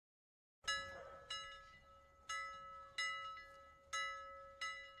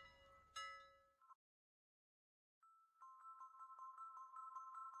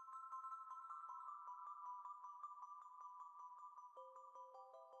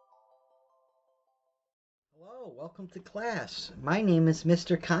Hello, welcome to class. My name is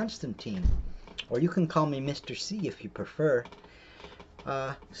Mr. Constantine, or you can call me Mr. C if you prefer.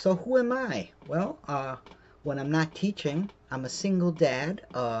 So who am I? When I'm not teaching, I'm a single dad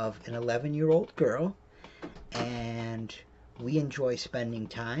of an 11-year-old girl, and we enjoy spending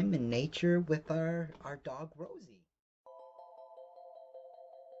time in nature with our dog Rosie.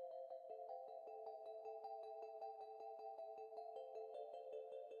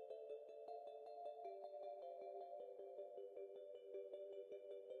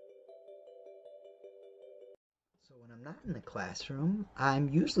 So when I'm not in the classroom, I'm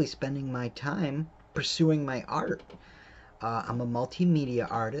usually spending my time pursuing my art. I'm a multimedia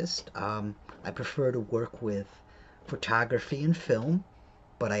artist. I prefer to work with photography and film,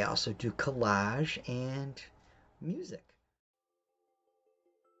 but I also do collage and music.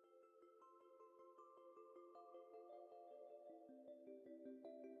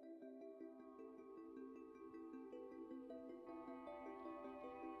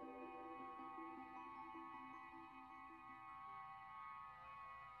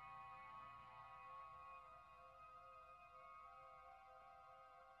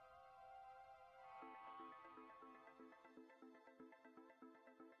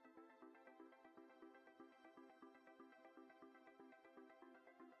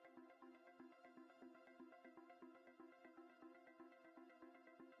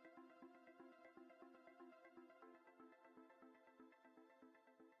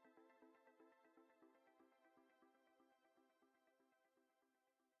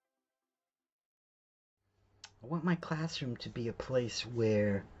 I want my classroom to be a place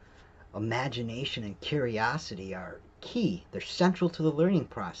where imagination and curiosity are key. They're central to the learning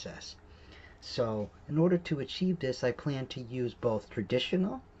process. So, in order to achieve this, I plan to use both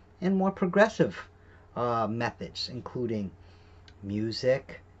traditional and more progressive methods, including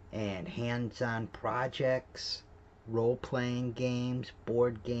music and hands-on projects, role-playing games,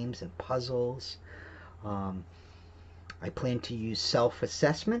 board games, and puzzles. Um, I plan to use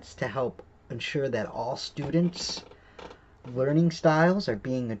self-assessments to help ensure that all students' learning styles are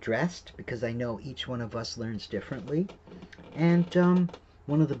being addressed because I know each one of us learns differently. And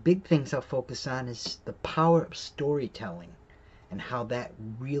one of the big things I'll focus on is the power of storytelling and how that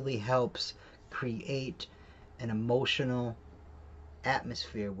really helps create an emotional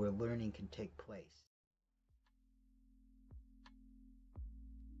atmosphere where learning can take place.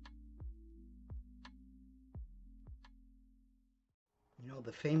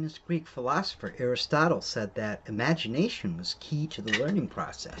 The famous Greek philosopher Aristotle said that imagination was key to the learning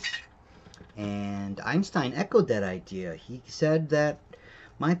process. And Einstein echoed that idea. He said that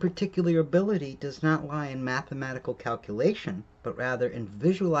my particular ability does not lie in mathematical calculation, but rather in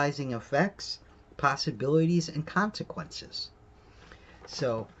visualizing effects, possibilities, and consequences.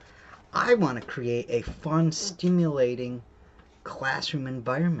 So I want to create a fun, stimulating classroom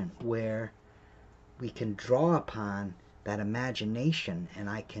environment where we can draw upon that imagination and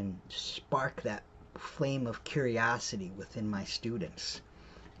I can spark that flame of curiosity within my students.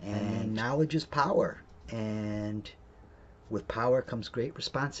 And knowledge is power. And with power comes great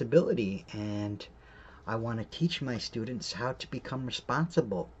responsibility. And I want to teach my students how to become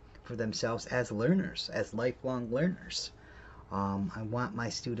responsible for themselves as learners, as lifelong learners. I want my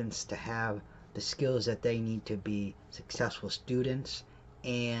students to have the skills that they need to be successful students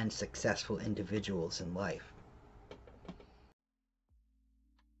and successful individuals in life.